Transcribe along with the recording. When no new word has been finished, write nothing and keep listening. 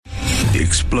The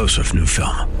explosive new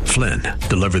film, Flynn,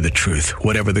 deliver the truth,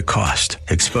 whatever the cost,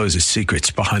 exposes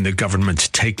secrets behind the government's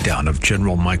takedown of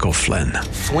General Michael Flynn.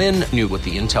 Flynn knew what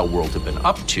the intel world had been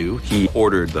up to. He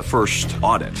ordered the first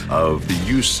audit of the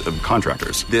use of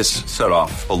contractors. This set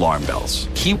off alarm bells.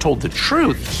 He told the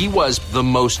truth. He was the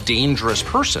most dangerous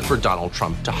person for Donald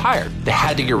Trump to hire. They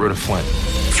had to get rid of Flynn.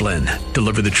 Flynn,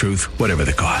 deliver the truth, whatever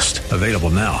the cost. Available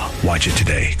now. Watch it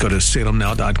today. Go to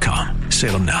salemnow.com.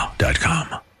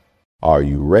 salemnow.com. Are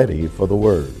you ready for the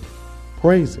word?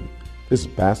 Praise Him. This is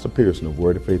Pastor Pearson of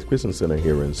Word of Faith Christian Center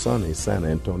here in sunny San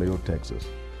Antonio, Texas.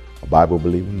 A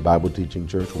Bible-believing, Bible-teaching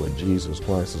church where Jesus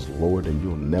Christ is Lord and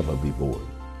you'll never be bored.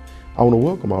 I want to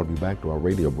welcome all of you back to our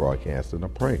radio broadcast, and I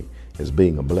pray it's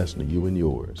being a blessing to you and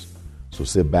yours. So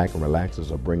sit back and relax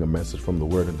as I bring a message from the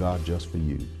Word of God just for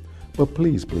you. But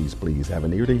please, please, please have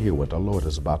an ear to hear what the Lord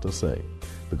is about to say.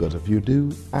 Because if you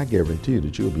do, I guarantee you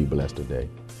that you'll be blessed today.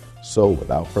 So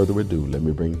without further ado, let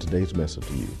me bring today's message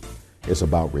to you. It's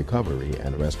about recovery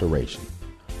and restoration.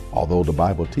 Although the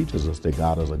Bible teaches us that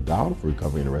God is a God of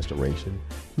recovery and restoration,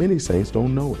 many saints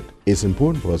don't know it. It's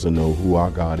important for us to know who our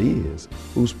God is,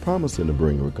 who's promising to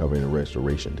bring recovery and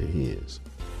restoration to His.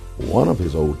 One of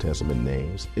His Old Testament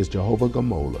names is Jehovah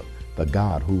Gmolah, the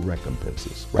God who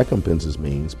recompenses. Recompenses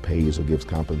means pays or gives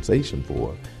compensation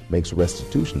for, makes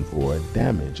restitution for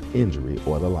damage, injury,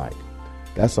 or the like.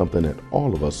 That's something that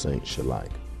all of us saints should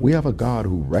like. We have a God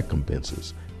who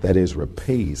recompenses, that is,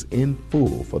 repays in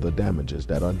full for the damages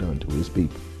that are done to His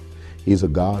people. He's a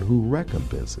God who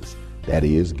recompenses, that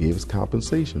is, gives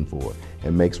compensation for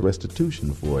and makes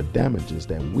restitution for damages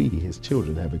that we, His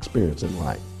children, have experienced in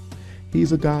life.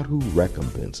 He's a God who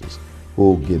recompenses, who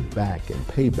will give back and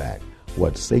pay back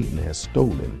what Satan has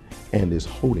stolen and is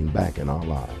holding back in our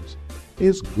lives.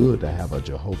 It's good to have a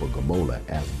Jehovah Gmolah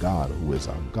as God who is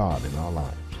our God in our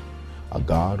lives. A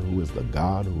God who is the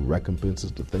God who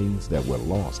recompenses the things that were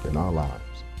lost in our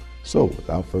lives. So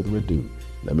without further ado,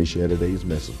 let me share today's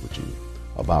message with you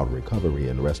about recovery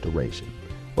and restoration.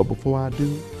 But before I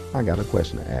do, I got a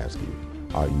question to ask you.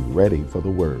 Are you ready for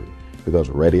the word? Because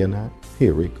ready or not,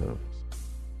 here it comes.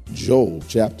 Joel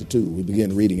chapter 2, we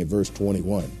begin reading at verse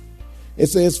 21. It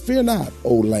says, "Fear not,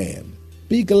 O land.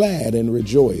 Be glad and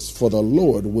rejoice, for the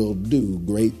Lord will do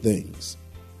great things.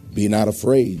 Be not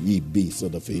afraid, ye beasts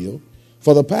of the field,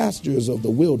 for the pastures of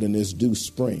the wilderness do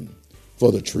spring.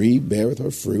 For the tree beareth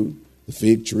her fruit, the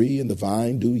fig tree and the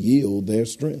vine do yield their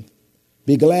strength.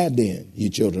 Be glad then, ye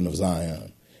children of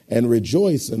Zion, and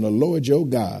rejoice in the Lord your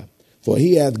God, for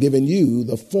He hath given you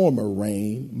the former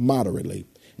rain moderately,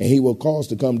 and He will cause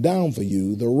to come down for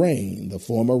you the rain, the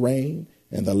former rain,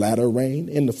 and the latter rain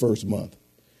in the first month.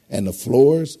 And the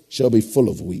floors shall be full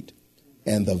of wheat,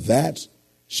 and the vats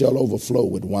shall overflow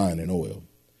with wine and oil.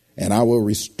 And I will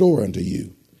restore unto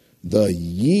you the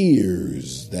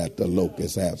years that the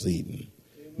locust hath eaten."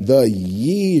 The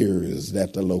years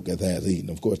that the locust hath eaten.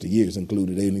 Of course, the years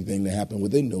included anything that happened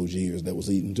within those years that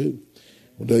was eaten too.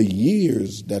 The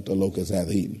years that the locust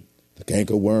hath eaten. The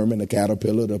cankerworm and the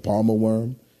caterpillar, the palmer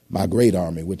worm, my great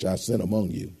army which I sent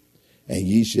among you. And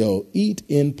ye shall eat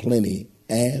in plenty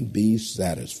and be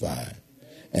satisfied,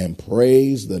 and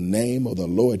praise the name of the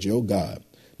Lord your God,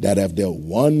 that have dealt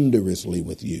wondrously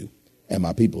with you, and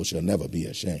my people shall never be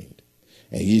ashamed.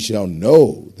 And ye shall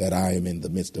know that I am in the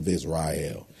midst of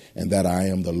Israel, and that I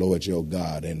am the Lord your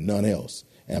God, and none else,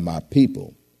 and my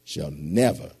people shall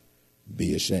never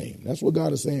be ashamed. That's what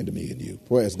God is saying to me and you.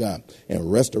 Praise God.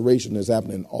 And restoration is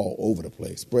happening all over the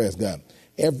place. Praise God.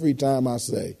 Every time I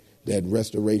say that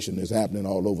restoration is happening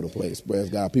all over the place, praise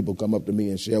God, people come up to me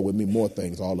and share with me more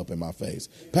things all up in my face.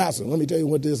 "Pastor, let me tell you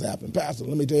what this happened. Pastor,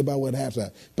 let me tell you about what happened.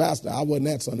 Pastor, I wasn't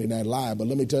at Sunday Night Live, but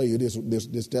let me tell you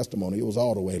this testimony. It was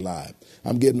all the way live.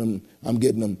 I'm getting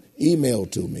them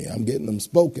emailed to me. I'm getting them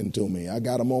spoken to me. I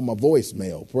got them on my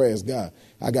voicemail. Praise God.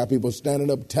 I got people standing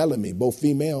up telling me, both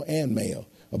female and male,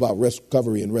 about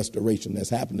recovery and restoration that's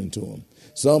happening to them.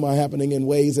 Some are happening in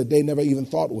ways that they never even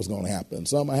thought was going to happen.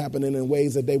 Some are happening in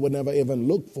ways that they would never even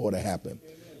look for to happen.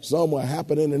 Some were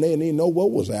happening and they didn't even know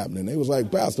what was happening. They was like,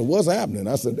 "Pastor, what's happening?"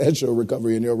 I said, "That's your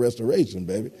recovery and your restoration,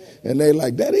 baby." And they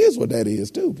like, "That is what that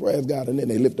is too." Praise God. And then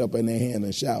they lift up in their hand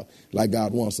and shout like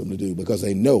God wants them to do, because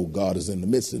they know God is in the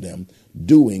midst of them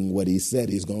doing what He said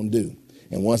He's going to do.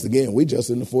 And once again, we just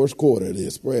in the first quarter of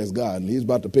this, praise God. And He's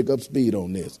about to pick up speed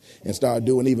on this and start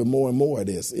doing even more and more of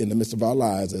this in the midst of our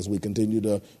lives as we continue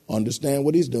to understand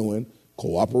what He's doing,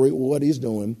 cooperate with what He's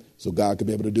doing, so God can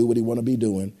be able to do what He want to be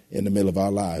doing in the middle of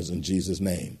our lives in Jesus'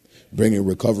 name, bringing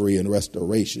recovery and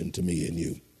restoration to me and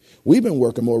you. We've been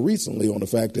working more recently on the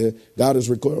fact that God is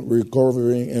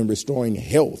recovering and restoring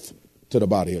health to the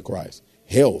body of Christ,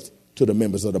 health to the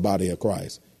members of the body of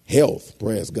Christ. Health,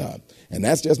 praise God. And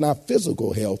that's just not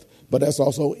physical health, but that's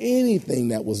also anything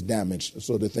that was damaged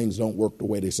so that things don't work the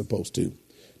way they're supposed to.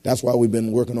 That's why we've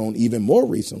been working on even more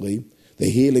recently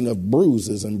the healing of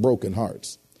bruises and broken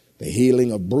hearts. The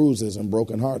healing of bruises and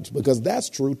broken hearts, because that's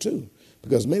true too.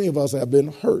 Because many of us have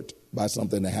been hurt by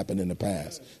something that happened in the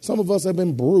past. Some of us have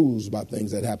been bruised by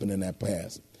things that happened in that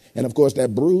past. And of course,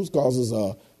 that bruise causes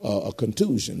a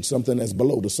contusion, something that's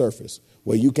below the surface,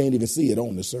 where you can't even see it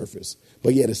on the surface,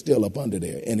 but yet it's still up under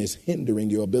there, and it's hindering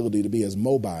your ability to be as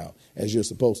mobile as you're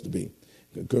supposed to be,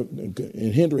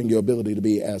 and hindering your ability to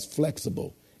be as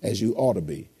flexible as you ought to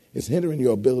be. It's hindering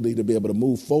your ability to be able to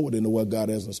move forward into what God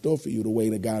has in store for you, the way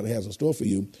that God has in store for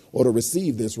you, or to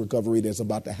receive this recovery that's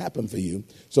about to happen for you.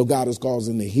 So God is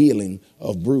causing the healing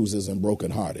of bruises and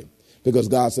brokenhearted, because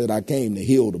God said, I came to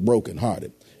heal the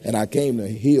brokenhearted. And I came to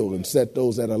heal and set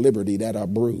those at liberty that are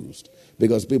bruised,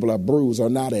 because people are bruised are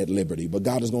not at liberty. But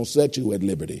God is going to set you at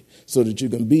liberty so that you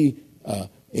can be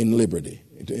in liberty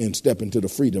and step into the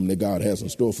freedom that God has in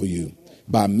store for you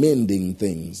by mending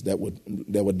things that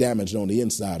were damaged on the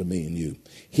inside of me and you,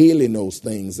 healing those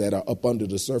things that are up under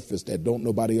the surface that don't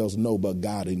nobody else know but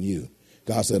God and you.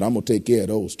 God said, I'm going to take care of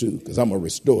those too, because I'm going to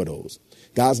restore those.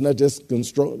 God's not just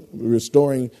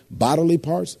restoring bodily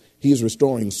parts. He's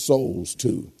restoring souls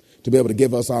too, to be able to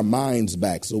give us our minds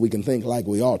back so we can think like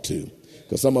we ought to.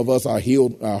 Because some of us are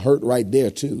hurt right there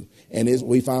too. And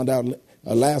we found out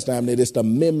last time that it's the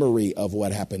memory of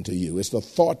what happened to you. It's the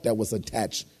thought that was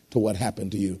attached to what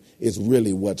happened to you is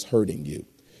really what's hurting you.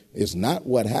 It's not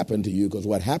what happened to you, because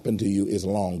what happened to you is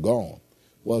long gone.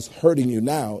 What's hurting you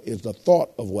now is the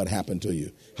thought of what happened to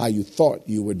you, how you thought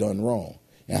you were done wrong,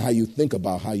 and how you think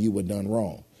about how you were done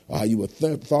wrong, or how you were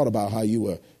thought about how you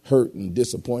were hurt and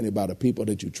disappointed by the people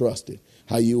that you trusted,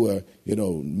 how you were,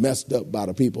 messed up by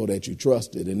the people that you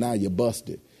trusted, and now you're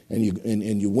busted, and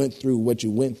you went through what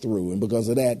you went through, and because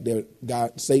of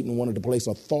that, Satan wanted to place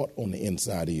a thought on the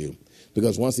inside of you.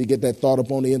 Because once he get that thought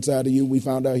up on the inside of you, we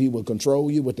found out he will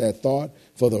control you with that thought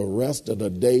for the rest of the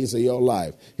days of your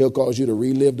life. He'll cause you to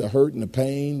relive the hurt and the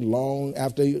pain long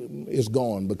after it's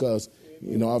gone, because,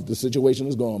 after the situation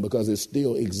is gone, because it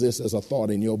still exists as a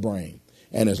thought in your brain.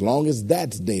 And as long as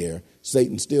that's there,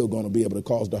 Satan's still going to be able to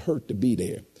cause the hurt to be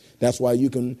there. That's why you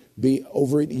can be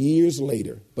over it years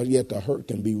later, but yet the hurt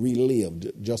can be relived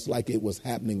just like it was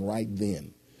happening right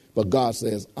then. But God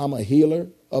says, I'm a healer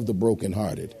of the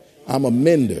brokenhearted. I'm a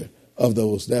mender of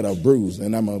those that are bruised,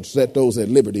 and I'm going to set those at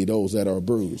liberty, those that are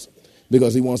bruised,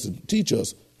 because he wants to teach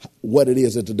us what it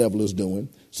is that the devil is doing,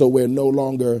 so we're no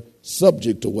longer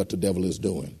subject to what the devil is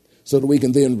doing, so that we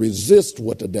can then resist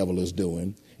what the devil is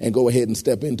doing and go ahead and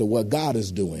step into what God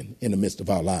is doing in the midst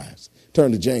of our lives.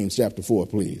 Turn to James chapter 4,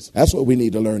 please. That's what we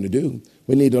need to learn to do.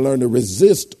 We need to learn to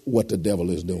resist what the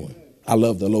devil is doing. I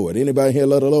love the Lord. Anybody here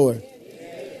love the Lord?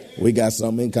 We got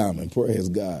something in common. Praise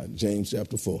God. James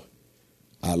chapter 4.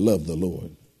 I love the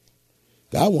Lord.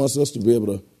 God wants us to be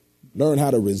able to learn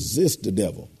how to resist the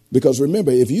devil. Because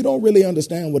remember, if you don't really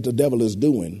understand what the devil is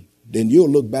doing, then you'll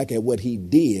look back at what he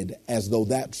did as though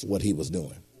that's what he was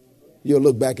doing. You'll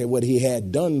look back at what he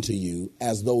had done to you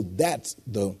as though that's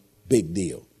the big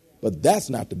deal. But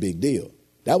that's not the big deal.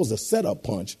 That was a setup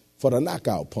punch for the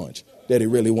knockout punch that he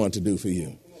really wanted to do for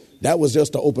you. That was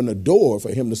just to open the door for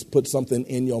him to put something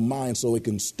in your mind so it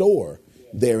can store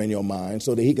there in your mind,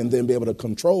 so that he can then be able to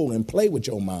control and play with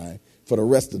your mind for the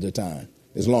rest of the time,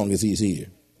 as long as he's here.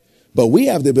 But we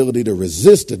have the ability to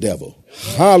resist the devil.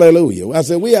 Hallelujah. I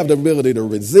said we have the ability to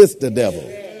resist the devil.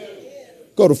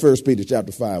 Go to 1 Peter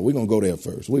chapter 5. We're going to go there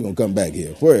first. We're going to come back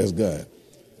here. Praise God.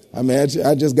 I mean,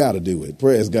 I just got to do it.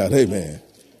 Praise God. Amen.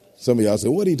 Some of y'all say,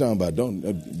 what are you talking about?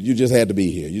 You just had to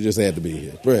be here. You just had to be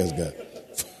here. Praise God.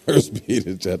 1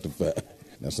 Peter chapter 5.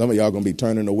 Now, some of y'all going to be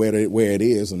turning to where it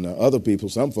is, and the other people,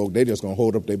 some folk, they just going to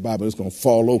hold up their Bible. It's going to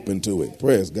fall open to it.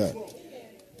 Praise God.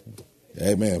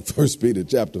 Amen. 1 Peter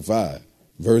chapter 5,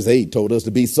 verse 8 told us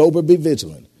to be sober, be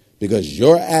vigilant, because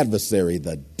your adversary,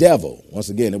 the devil, once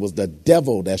again, it was the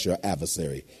devil that's your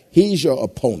adversary. He's your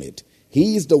opponent.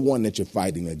 He's the one that you're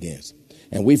fighting against.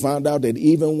 And we found out that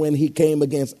even when he came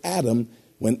against Adam,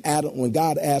 when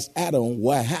God asked Adam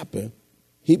what happened,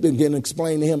 he began to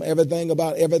explain to him everything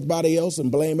about everybody else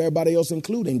and blame everybody else,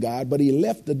 including God, but he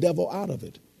left the devil out of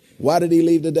it. Why did he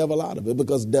leave the devil out of it?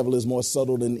 Because the devil is more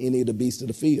subtle than any of the beasts of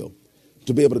the field,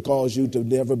 to be able to cause you to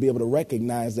never be able to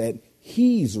recognize that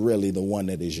he's really the one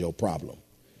that is your problem.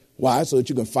 Why? So that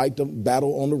you can fight the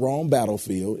battle on the wrong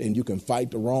battlefield, and you can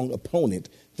fight the wrong opponent,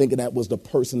 thinking that was the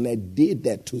person that did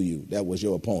that to you that was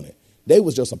your opponent. They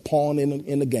was just a pawn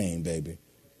in the game, baby.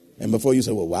 And before you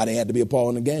say, well, why they had to be a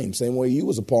pawn in the game? Same way you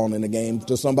was a pawn in the game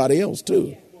to somebody else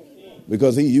too.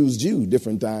 Because he used you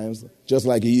different times, just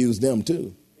like he used them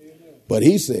too. But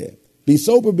he said, be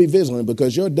sober, be vigilant,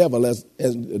 because your devil, as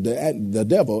the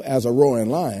devil, as a roaring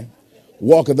lion,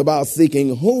 walketh about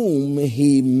seeking whom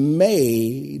he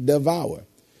may devour.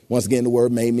 Once again, the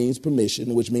word may means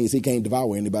permission, which means he can't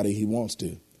devour anybody he wants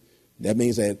to. That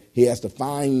means that he has to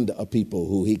find a people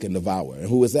who he can devour. And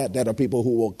who is that? That are people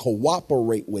who will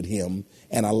cooperate with him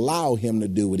and allow him to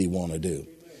do what he want to do.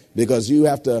 Because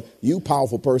you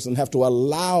powerful person, have to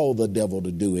allow the devil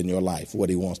to do in your life what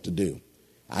he wants to do.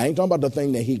 I ain't talking about the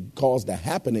thing that he caused to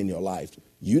happen in your life.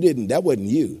 That wasn't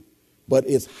you. But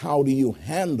it's how do you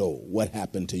handle what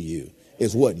happened to you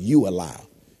is what you allow.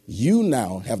 You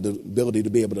now have the ability to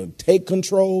be able to take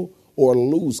control or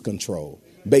lose control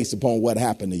based upon what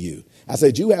happened to you. I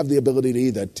said you have the ability to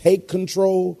either take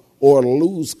control or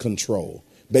lose control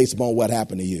based upon what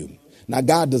happened to you. Now,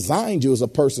 God designed you as a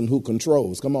person who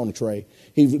controls. Come on, Trey.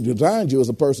 He designed you as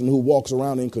a person who walks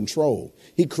around in control.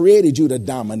 He created you to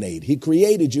dominate. He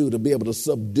created you to be able to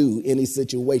subdue any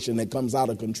situation that comes out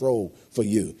of control for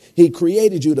you. He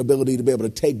created you the ability to be able to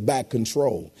take back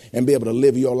control and be able to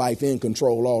live your life in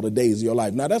control all the days of your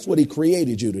life. Now, that's what he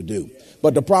created you to do.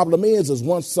 But the problem is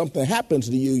once something happens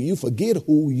to you, you forget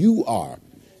who you are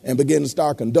and begin to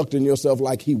start conducting yourself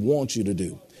like he wants you to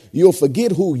do. You'll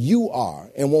forget who you are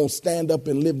and won't stand up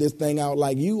and live this thing out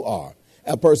like you are,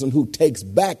 a person who takes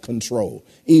back control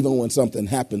even when something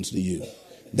happens to you.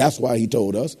 That's why he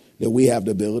told us that we have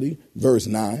the ability. Verse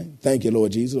 9, thank you,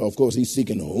 Lord Jesus. Of course, he's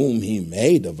seeking whom he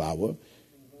may devour.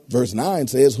 Verse 9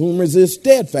 says, whom resist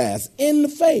steadfast in the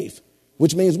faith,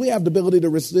 which means we have the ability to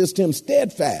resist him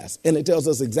steadfast. And it tells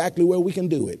us exactly where we can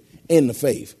do it, in the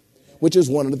faith, which is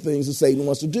one of the things that Satan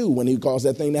wants to do when he calls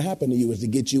that thing to happen to you, is to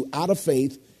get you out of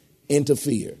faith into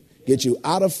fear, get you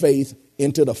out of faith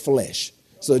into the flesh,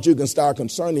 so that you can start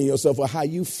concerning yourself with how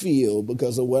you feel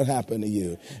because of what happened to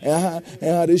you and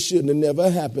how this shouldn't have never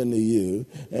happened to you.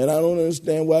 And I don't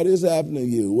understand why this happened to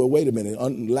you. Well, wait a minute.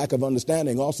 Lack of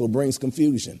understanding also brings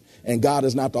confusion. And God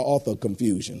is not the author of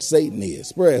confusion. Satan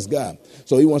is. Praise God.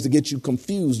 So he wants to get you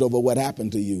confused over what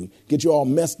happened to you, get you all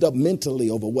messed up mentally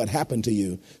over what happened to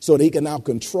you, so that he can now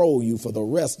control you for the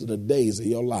rest of the days of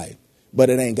your life. But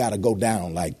it ain't got to go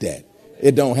down like that.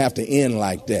 It don't have to end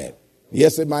like that.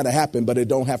 Yes, it might have happened, but it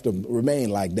don't have to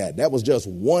remain like that. That was just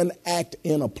one act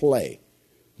in a play.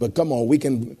 But come on, we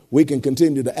can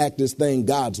continue to act this thing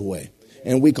God's way.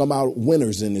 And we come out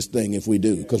winners in this thing if we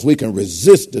do, because we can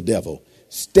resist the devil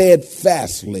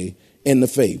steadfastly in the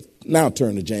faith. Now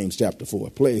turn to James chapter 4.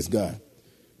 Praise God.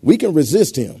 We can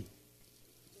resist him.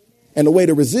 And the way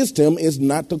to resist him is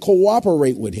not to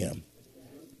cooperate with him.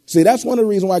 See, that's one of the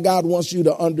reasons why God wants you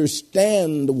to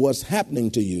understand what's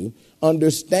happening to you,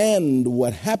 understand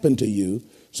what happened to you,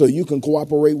 so you can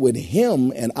cooperate with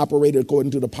him and operate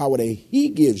according to the power that he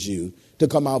gives you to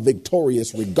come out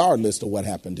victorious regardless of what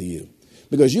happened to you.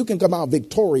 Because you can come out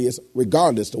victorious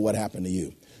regardless of what happened to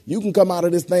you. You can come out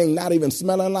of this thing not even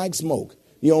smelling like smoke.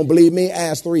 You don't believe me?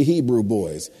 Ask 3 Hebrew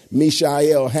boys,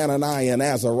 Mishael, Hananiah, and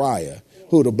Azariah,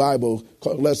 who the Bible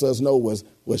lets us know was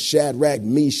Shadrach,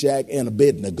 Meshach, and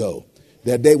Abednego.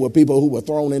 That they were people who were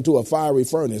thrown into a fiery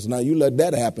furnace. Now, you let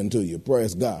that happen to you.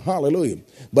 Praise God. Hallelujah.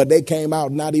 But they came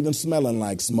out not even smelling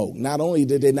like smoke. Not only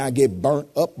did they not get burnt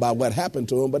up by what happened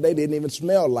to them, but they didn't even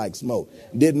smell like smoke.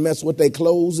 Didn't mess with their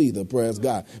clothes either. Praise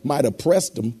God. Might have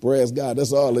pressed them. Praise God.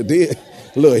 That's all it did.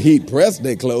 Little heat pressed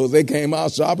their clothes. They came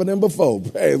out sharper than before.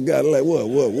 Praise God. Like,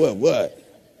 what?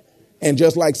 And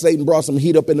just like Satan brought some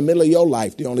heat up in the middle of your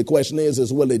life, the only question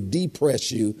is will it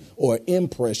depress you or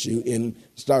impress you and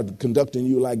start conducting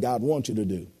you like God wants you to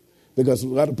do? Because a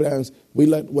lot of times we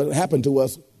let what happened to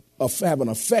us have an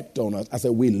effect on us. I said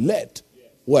we let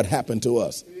what happened to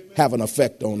us have an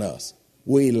effect on us.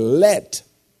 We let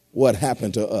what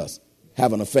happened to us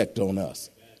have an effect on us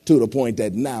to the point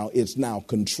that now it's now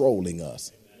controlling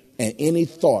us. And any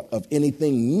thought of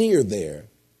anything near there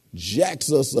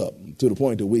jacks us up to the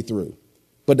point that we through.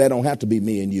 But that don't have to be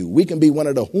me and you. We can be one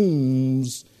of the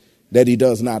whom's that he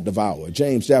does not devour.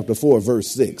 James chapter 4,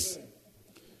 verse 6.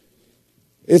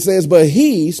 It says, but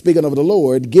he, speaking of the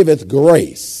Lord, giveth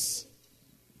grace.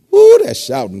 Ooh, that's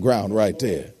shouting ground right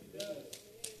there.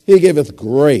 He giveth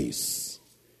grace.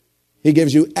 He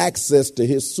gives you access to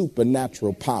his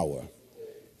supernatural power.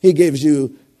 He gives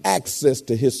you access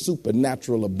to his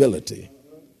supernatural ability.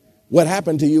 What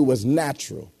happened to you was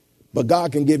natural. But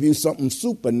God can give you something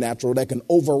supernatural that can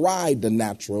override the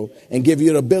natural and give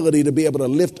you the ability to be able to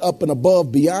lift up and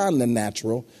above beyond the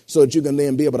natural so that you can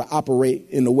then be able to operate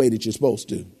in the way that you're supposed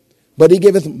to. But he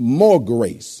giveth more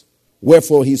grace.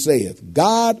 Wherefore he saith,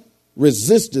 God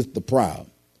resisteth the proud,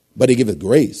 but he giveth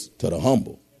grace to the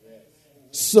humble.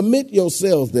 Submit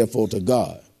yourselves, therefore, to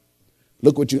God.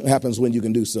 Look what happens when you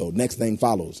can do so. Next thing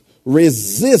follows.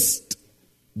 Resist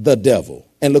the devil.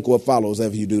 And look what follows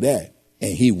after you do that.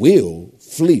 And he will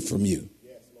flee from you.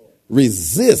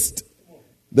 Resist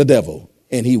the devil,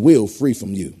 and he will flee from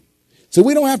you. So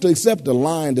we don't have to accept the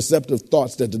lying, deceptive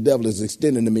thoughts that the devil is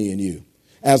extending to me and you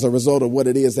as a result of what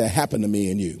it is that happened to me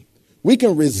and you. We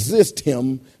can resist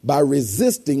him by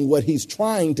resisting what he's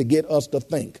trying to get us to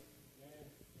think.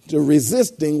 To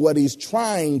resisting what he's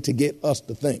trying to get us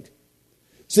to think.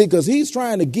 See, because he's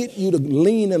trying to get you to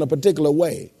lean in a particular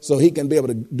way so he can be able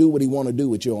to do what he wants to do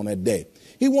with you on that day.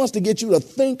 He wants to get you to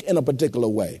think in a particular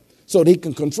way so that he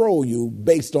can control you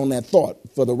based on that thought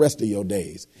for the rest of your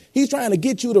days. He's trying to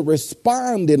get you to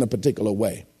respond in a particular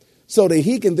way so that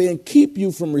he can then keep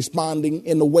you from responding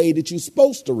in the way that you're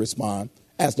supposed to respond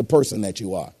as the person that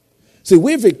you are. See,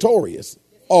 we're victorious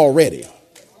already.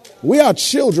 We are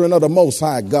children of the Most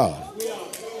High God.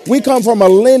 We come from a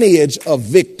lineage of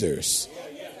victors,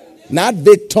 not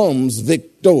victims,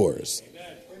 victors.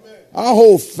 Our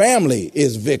whole family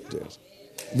is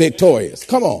victorious.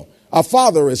 Come on. Our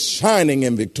father is shining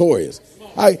and victorious.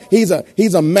 He's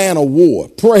a man of war.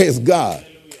 Praise God.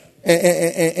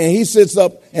 And he sits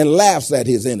up and laughs at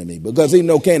his enemy because he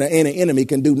knows any enemy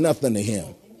can do nothing to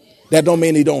him. That don't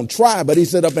mean he don't try, but he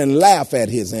sits up and laugh at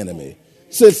his enemy.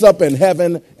 Sits up in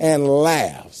heaven and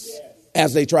laughs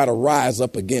as they try to rise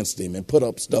up against him and put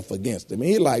up stuff against him. And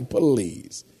he like,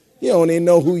 please, you don't even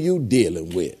know who you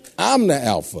dealing with. I'm the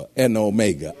Alpha and the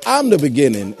Omega. I'm the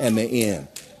beginning and the end.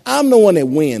 I'm the one that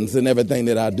wins in everything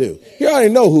that I do. He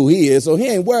already know who he is, so he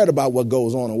ain't worried about what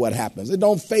goes on and what happens. It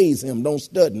don't faze him, don't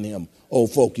studden him,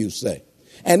 old folk you say.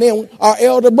 And then our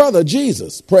elder brother,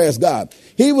 Jesus, praise God,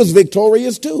 he was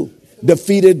victorious too.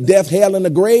 Defeated death, hell, and the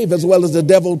grave, as well as the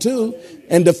devil too,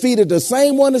 and defeated the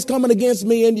same one that's coming against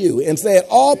me and you, and said,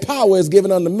 all power is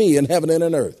given unto me in heaven and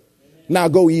in earth. Now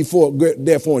go ye forth,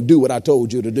 therefore, and do what I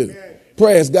told you to do.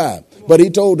 Praise God. But he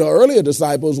told the earlier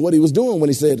disciples what he was doing when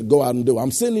he said, go out and do.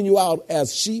 I'm sending you out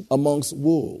as sheep amongst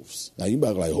wolves. Now you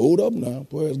might be like, hold up now.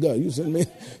 Praise God. You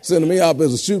sending me out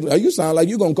as a sheep. You sound like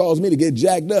you're going to cause me to get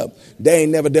jacked up. They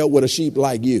ain't never dealt with a sheep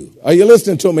like you. Are you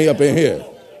listening to me up in here?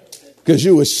 Because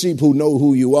you a sheep who know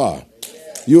who you are.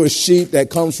 You're a sheep that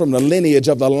comes from the lineage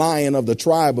of the Lion of the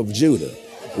tribe of Judah.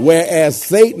 Whereas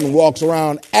Satan walks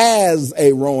around as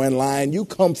a roaring lion, you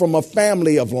come from a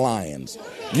family of lions.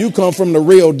 You come from the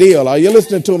real deal. Are you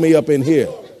listening to me up in here?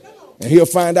 And he'll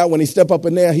find out when he step up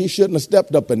in there, he shouldn't have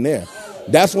stepped up in there.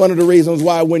 That's one of the reasons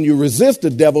why when you resist the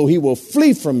devil, he will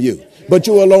flee from you. But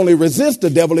you will only resist the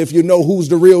devil if you know who's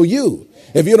the real you.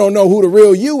 If you don't know who the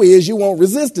real you is, you won't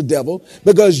resist the devil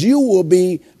because you will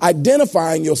be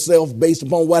identifying yourself based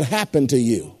upon what happened to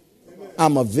you.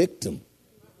 I'm a victim.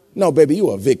 No, baby, you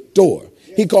are a victor.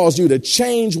 He calls you to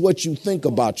change what you think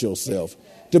about yourself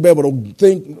to be able to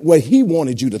think what he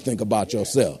wanted you to think about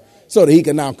yourself so that he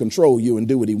can now control you and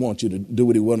do what he wants you to do,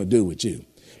 what he want to do with you.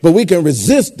 But we can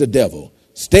resist the devil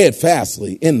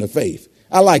steadfastly in the faith.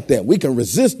 I like that. We can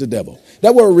resist the devil.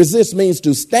 That word resist means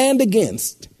to stand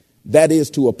against. That is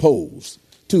to oppose.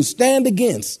 To stand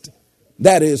against.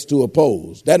 That is to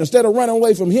oppose. That instead of running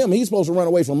away from him, he's supposed to run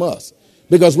away from us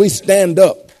because we stand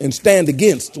up and stand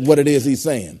against what it is he's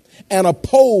saying and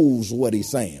oppose what he's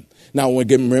saying. Now,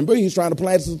 remember, he's trying to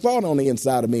plant some thought on the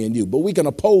inside of me and you, but we can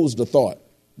oppose the thought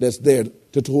that's there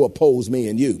to oppose me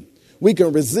and you. We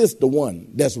can resist the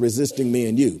one that's resisting me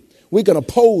and you. We can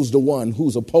oppose the one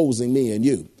who's opposing me and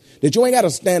you. That you ain't got to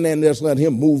stand there and just let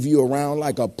him move you around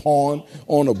like a pawn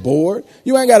on a board.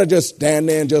 You ain't got to just stand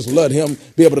there and just let him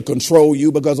be able to control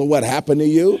you because of what happened to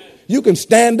you. You can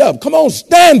stand up. Come on,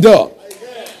 stand up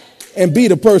and be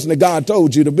the person that God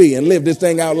told you to be and live this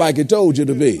thing out like he told you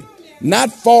to be.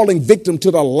 Not falling victim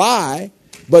to the lie,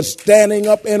 but standing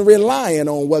up and relying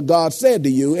on what God said to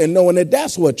you and knowing that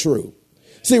that's what's true.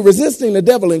 See, resisting the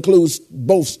devil includes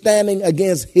both standing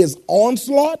against his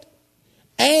onslaught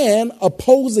and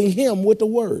opposing him with the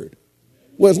word.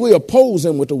 Whereas we oppose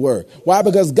him with the word. Why?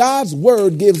 Because God's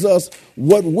word gives us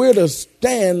what we're to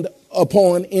stand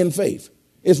upon in faith.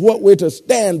 It's what we're to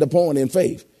stand upon in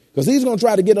faith. Because he's going to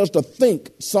try to get us to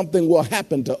think something will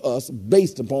happen to us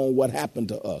based upon what happened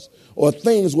to us. Or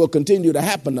things will continue to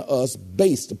happen to us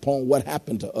based upon what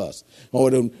happened to us.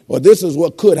 Or this is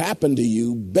what could happen to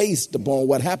you based upon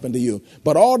what happened to you.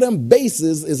 But all them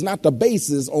bases is not the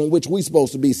basis on which we're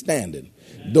supposed to be standing.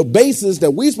 The basis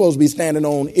that we're supposed to be standing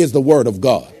on is the word of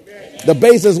God. The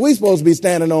basis we're supposed to be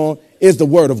standing on is the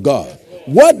word of God.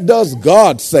 What does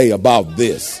God say about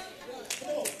this?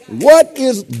 what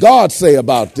does God say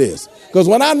about this? Because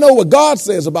when I know what God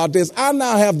says about this, I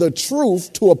now have the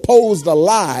truth to oppose the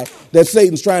lie that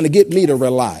Satan's trying to get me to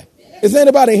rely. Is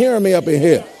anybody hearing me up in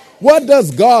here? What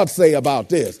does God say about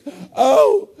this?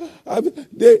 Oh,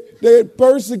 they're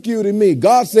persecuting me.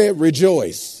 God said,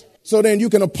 rejoice. So then you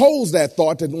can oppose that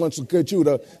thought that wants to get you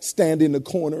to stand in the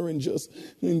corner and just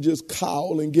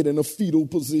cowl and get in a fetal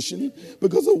position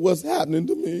because of what's happening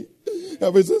to me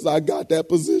ever since I got that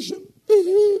position.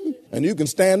 And you can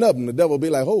stand up and the devil will be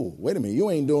like, oh, wait a minute, you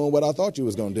ain't doing what I thought you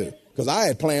was going to do. Because I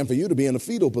had planned for you to be in a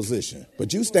fetal position.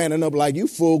 But you standing up like you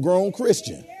full-grown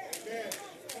Christian.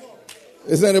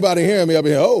 Is anybody hearing me up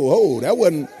here? Oh, that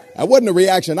wasn't the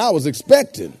reaction I was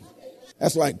expecting.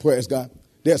 That's like, praise God.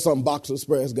 There's some boxers,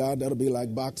 praise God, that'll be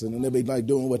like boxing and they'll be like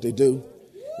doing what they do,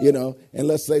 you know. And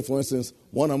let's say, for instance,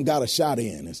 one of them got a shot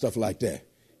in and stuff like that.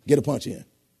 Get a punch in.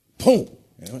 Boom.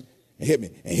 You know, and hit me.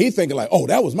 And he thinking like, oh,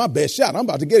 that was my best shot. I'm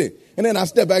about to get it. And then I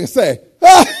step back and say,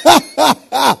 ha, ha, ha,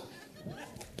 ha.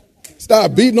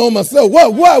 Start beating on myself.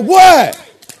 What?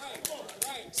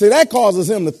 See, that causes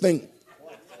him to think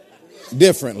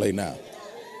differently now.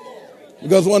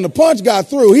 Because when the punch got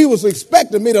through, he was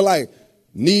expecting me to like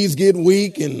knees get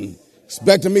weak and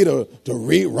expecting me to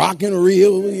rock and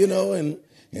reel, you know, and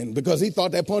because he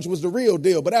thought that punch was the real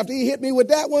deal. But after he hit me with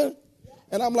that one,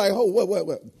 and I'm like, oh,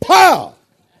 what? Pow!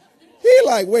 He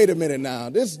like, wait a minute now.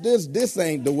 This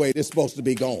ain't the way this supposed to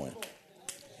be going.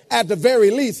 At the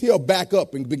very least, he'll back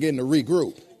up and begin to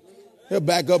regroup. He'll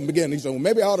back up and begin. He said, well,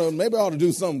 maybe I ought to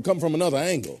do something, come from another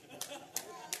angle.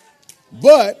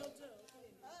 But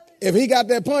if he got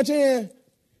that punch in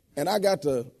and I got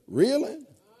to reeling,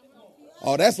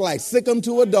 oh, that's like sick 'em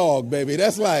to a dog, baby.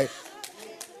 That's like,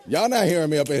 y'all not hearing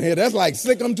me up in here. That's like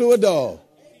sick 'em to a dog.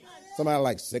 Somebody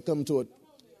like sick 'em to a,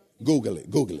 Google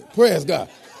it. Praise God.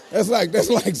 That's like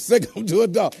sick 'em to a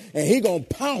dog. And he gonna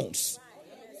pounce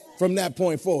from that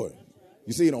point forward.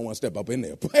 You see, you don't want to step up in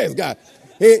there. Praise God.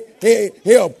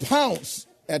 He'll pounce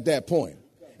at that point.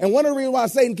 And one of the reasons why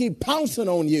Satan keep pouncing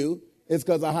on you is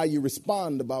because of how you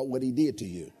respond about what he did to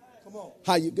you. Come on.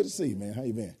 Good to see you, man. How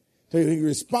you been? You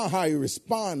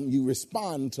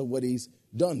respond to what he's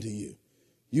done to you.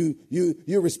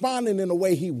 You're responding in the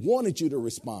way he wanted you to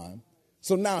respond.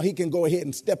 So now he can go ahead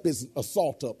and step his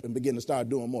assault up and begin to start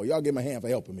doing more. Y'all give him a hand for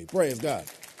helping me. Praise God.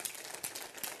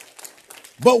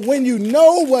 But when you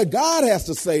know what God has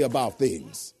to say about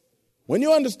things, when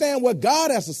you understand what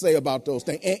God has to say about those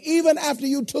things, and even after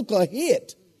you took a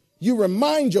hit, you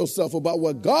remind yourself about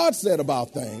what God said about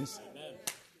things,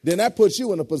 then that puts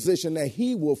you in a position that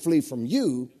he will flee from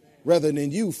you rather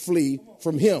than you flee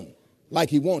from him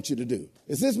like he wants you to do.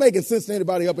 Is this making sense to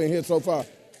anybody up in here so far?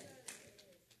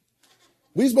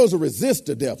 We're supposed to resist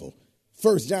the devil.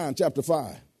 1 John chapter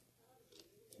 5.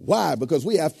 Why? Because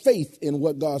we have faith in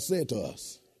what God said to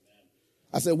us.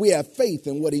 I said we have faith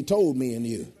in what he told me and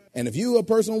you. And if you're a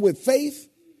person with faith,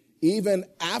 even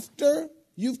after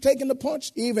you've taken the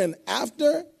punch, even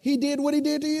after he did what he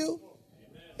did to you,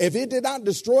 if it did not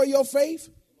destroy your faith,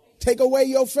 take away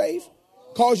your faith,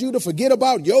 cause you to forget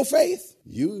about your faith,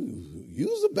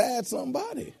 you's a bad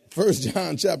somebody. 1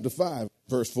 John chapter 5,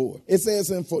 verse 4. It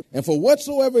says, and for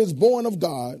whatsoever is born of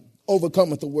God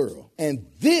overcometh the world. And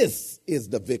this is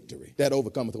the victory that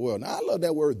overcometh the world. Now, I love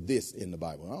that word this in the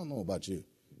Bible. I don't know about you.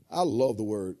 I love the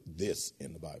word this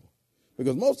in the Bible.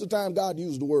 Because most of the time God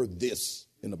used the word this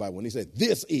in the Bible. When he said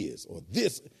this is or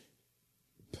this,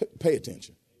 pay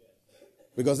attention.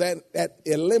 Because that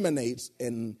eliminates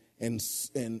and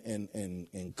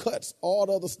cuts all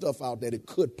the other stuff out that it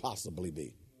could possibly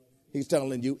be. He's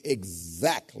telling you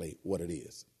exactly what it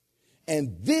is.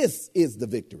 And this is the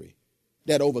victory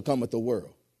that overcometh the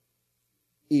world,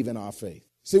 even our faith.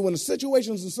 See, when the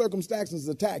situations and circumstances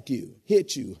attack you,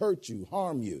 hit you, hurt you,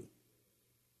 harm you,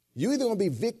 you're either going to be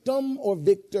victim or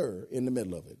victor in the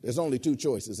middle of it. There's only two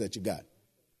choices that you got.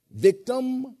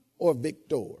 Victim or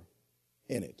victor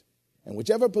in it. And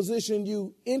whichever position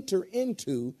you enter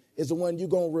into is the one you're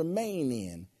going to remain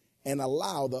in and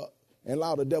allow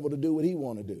the devil to do what he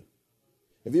want to do.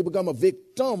 If you become a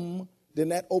victim, then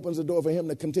that opens the door for him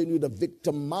to continue to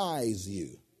victimize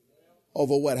you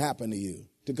over what happened to you,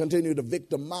 to continue to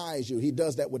victimize you. He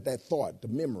does that with that thought, the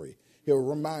memory. He'll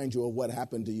remind you of what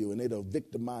happened to you, and it'll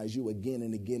victimize you again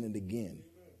and again and again.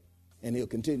 And he'll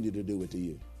continue to do it to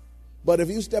you. But if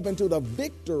you step into the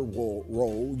victor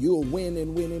role, you'll win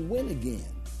and win and win again,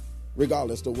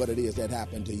 regardless of what it is that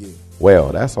happened to you.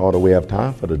 Well, that's all that we have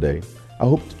time for today. I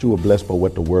hope that you were blessed by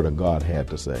what the Word of God had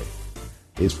to say.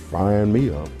 It's firing me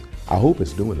up. I hope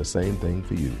it's doing the same thing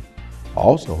for you. I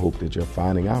also hope that you're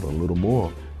finding out a little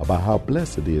more about how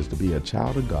blessed it is to be a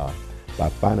child of God by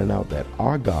finding out that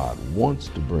our God wants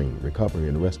to bring recovery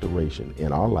and restoration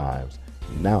in our lives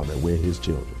now that we're His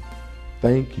children.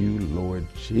 Thank you, Lord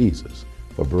Jesus,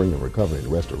 for bringing recovery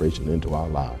and restoration into our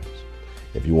lives.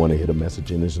 If you want to hear the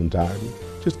message in its entirety,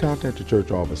 just contact the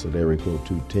church office at area code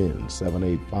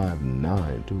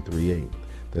 210-785-9238.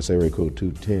 That's area code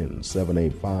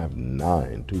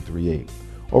 210-785-9238.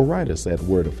 Or write us at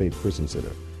Word of Faith Christian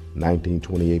Center,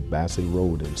 1928 Bassey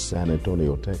Road in San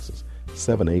Antonio, Texas,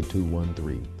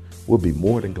 78213. We'll be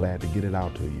more than glad to get it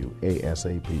out to you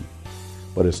ASAP.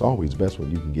 But it's always best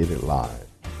when you can get it live.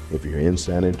 If you're in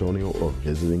San Antonio or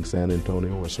visiting San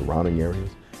Antonio or surrounding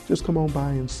areas, just come on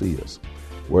by and see us.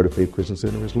 Word of Faith Christian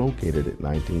Center is located at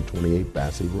 1928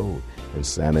 Bassey Road in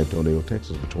San Antonio,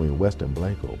 Texas, between West and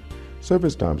Blanco.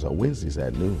 Service times are Wednesdays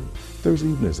at noon, Thursday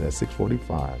evenings at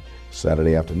 6:45,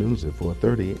 Saturday afternoons at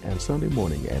 4:30, and Sunday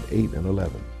morning at 8 and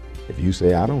 11. If you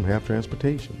say, I don't have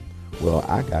transportation, well,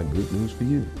 I got good news for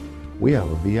you. We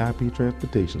have a VIP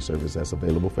transportation service that's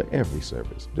available for every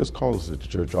service. Just call us at the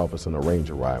church office and arrange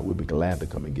a ride. We'll be glad to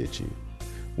come and get you.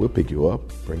 We'll pick you up,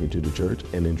 bring you to the church,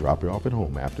 and then drop you off at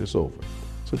home after it's over.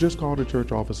 So just call the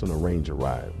church office and arrange a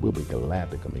ride. We'll be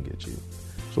glad to come and get you.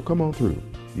 So come on through.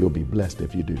 You'll be blessed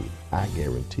if you do. I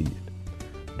guarantee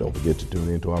it. Don't forget to tune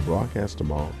in to our broadcast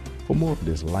tomorrow for more of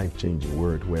this life-changing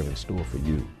word we have in store for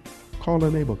you. Call a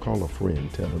neighbor, call a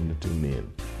friend, tell them to tune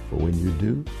in. But when you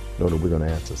do, know that we're going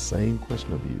to ask the same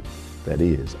question of you. That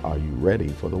is, are you ready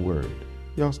for the word?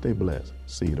 Y'all stay blessed.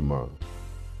 See you tomorrow.